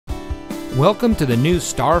Welcome to the new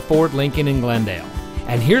Star Ford Lincoln in Glendale.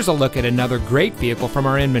 And here's a look at another great vehicle from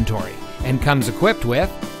our inventory, and comes equipped with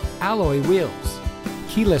alloy wheels,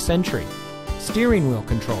 keyless entry, steering wheel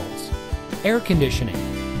controls, air conditioning,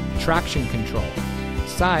 traction control,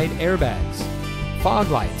 side airbags, fog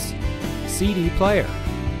lights, CD player,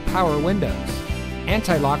 power windows,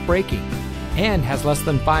 anti-lock braking, and has less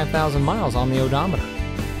than 5,000 miles on the odometer.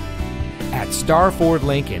 At Star Ford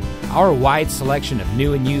Lincoln, our wide selection of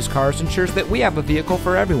new and used cars ensures that we have a vehicle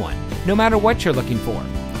for everyone, no matter what you're looking for.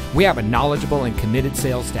 We have a knowledgeable and committed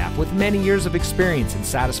sales staff with many years of experience in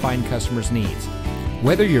satisfying customers' needs.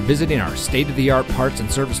 Whether you're visiting our state-of-the-art parts and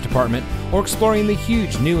service department or exploring the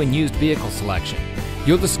huge new and used vehicle selection,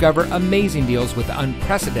 you'll discover amazing deals with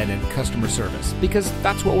unprecedented customer service, because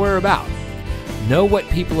that's what we're about. Know what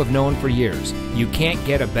people have known for years: you can't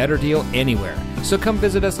get a better deal anywhere. So come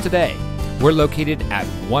visit us today. We're located at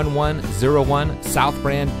 1101 South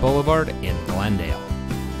Brand Boulevard in Glendale.